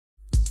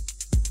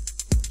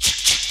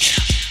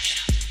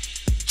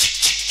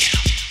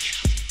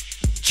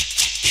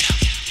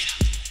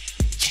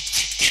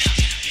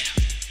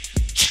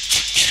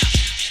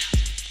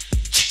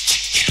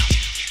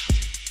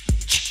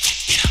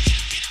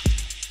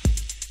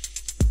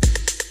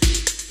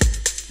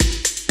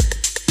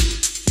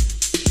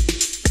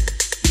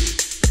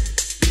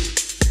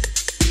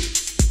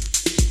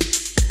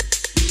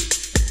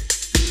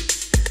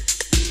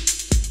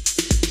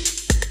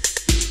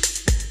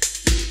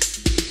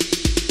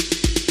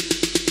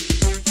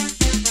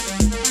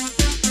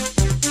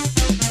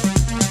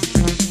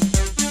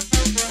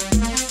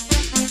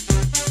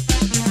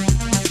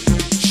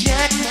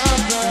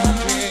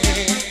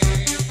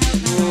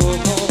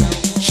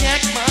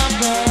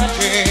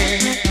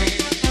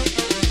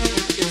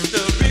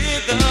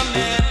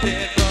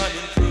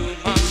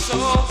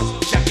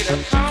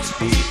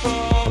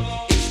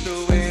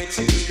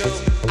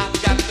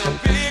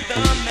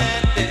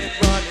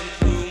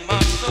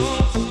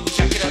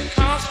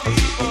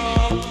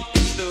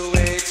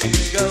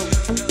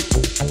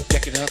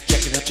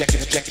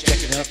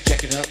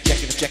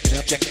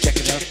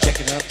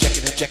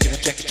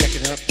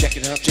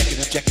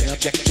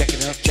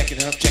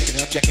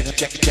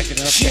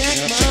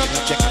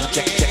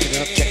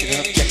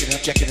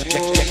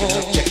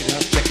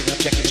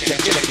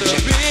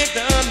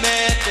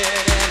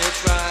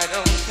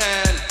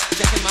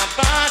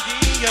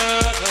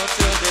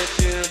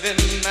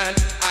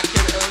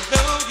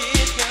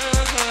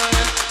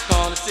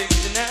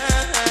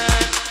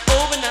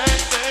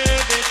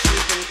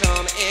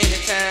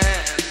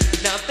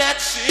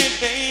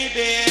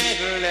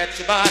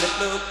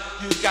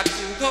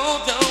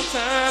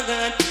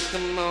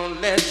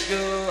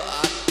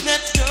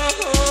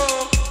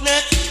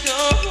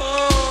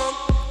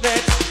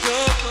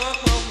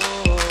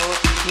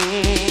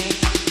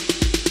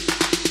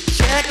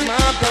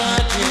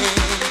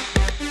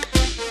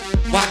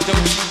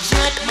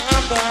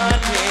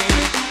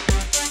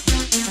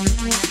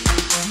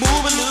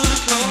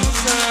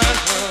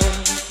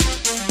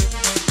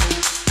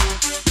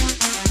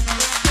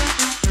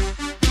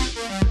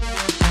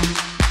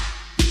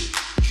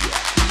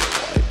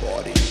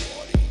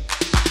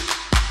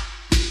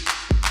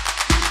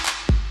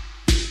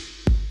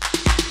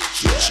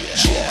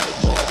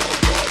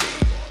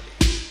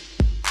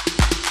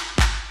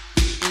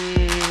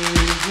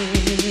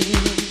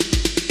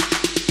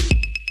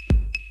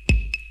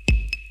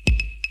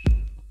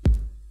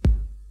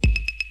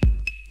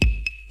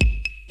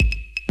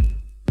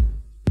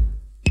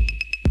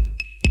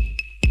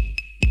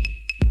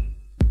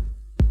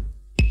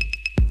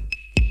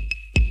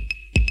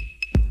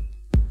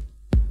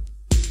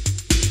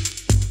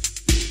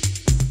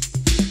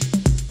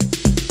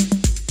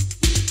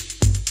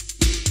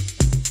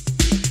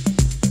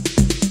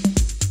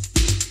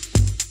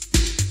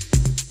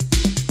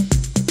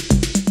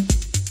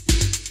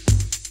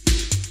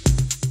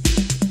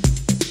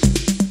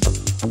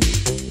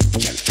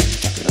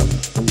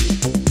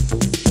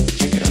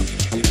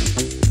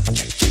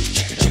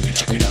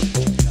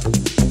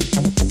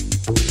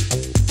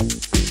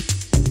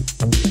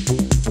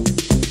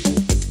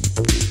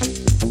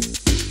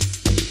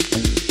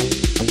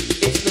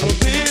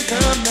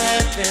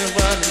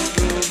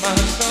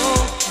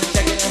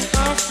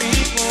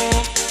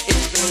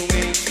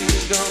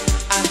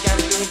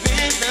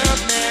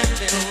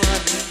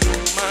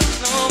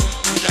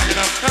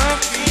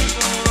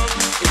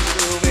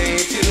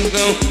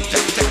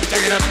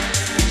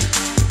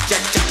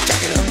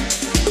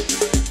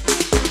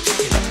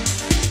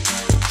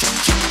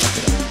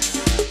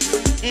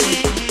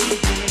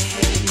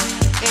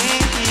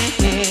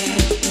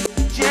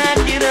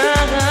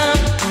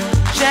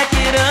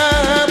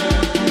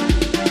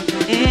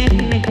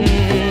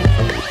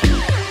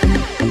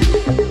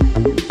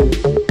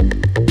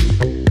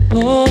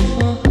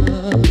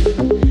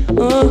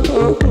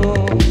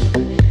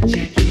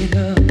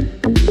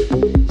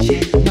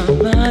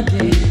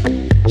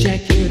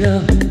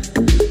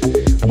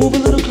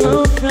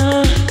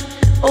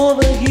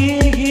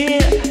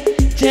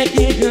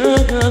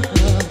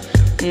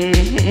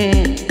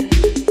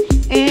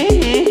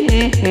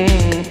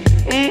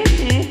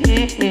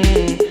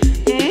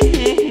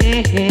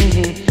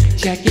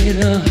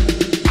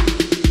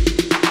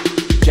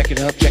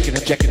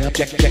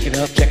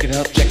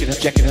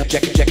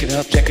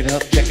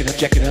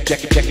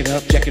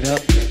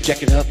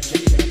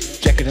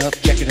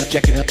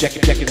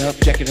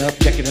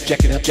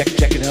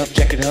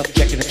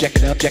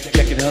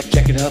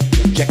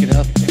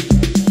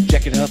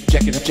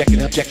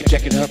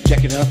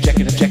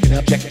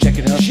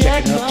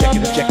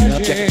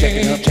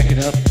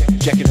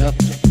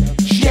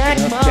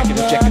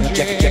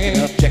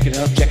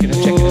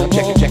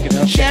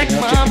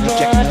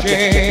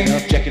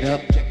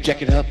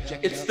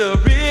It's the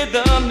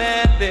rhythm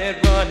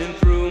method running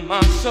through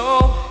my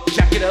soul.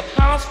 Jack it up,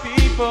 house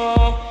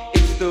people.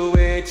 It's the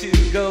way to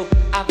go.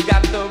 I've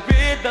got the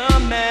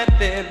rhythm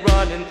method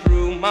running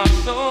through my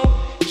soul.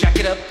 Jack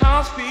it up,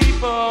 house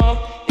people.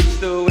 It's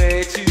the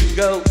way to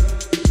go.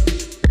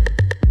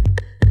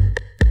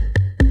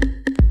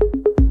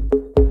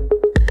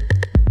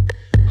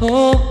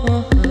 Oh,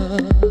 oh,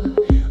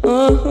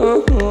 oh,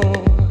 oh,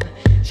 oh.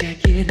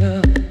 Jack it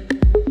up.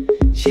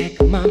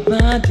 Check my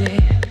body.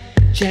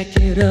 Check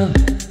it up.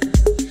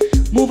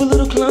 Move a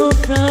little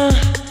closer.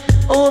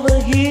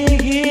 Over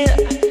here.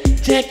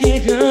 Check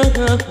it up.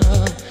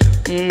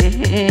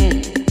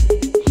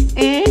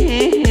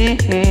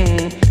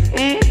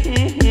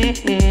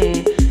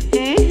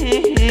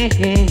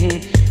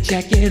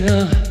 Check it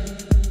up.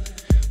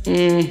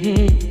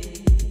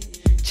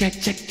 Check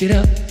it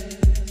up.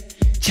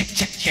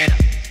 Check it up.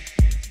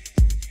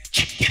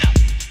 Check it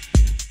up.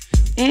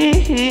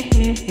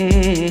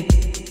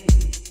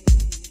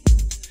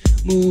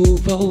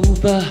 Move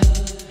over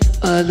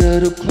a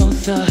little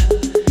closer.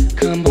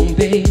 Come on,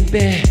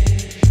 baby.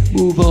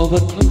 Move over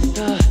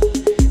closer.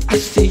 I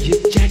see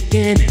you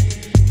jacking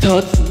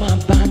towards my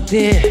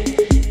body,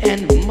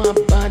 and my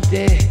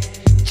body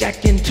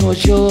jacking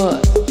towards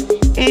yours.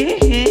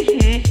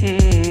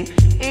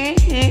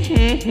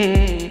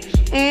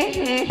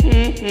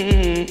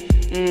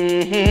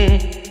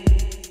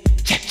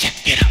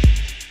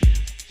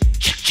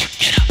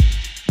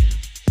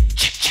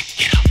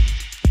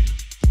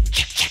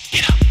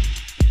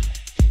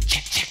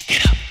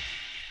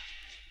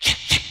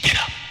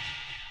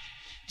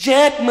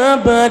 Jack my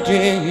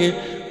body,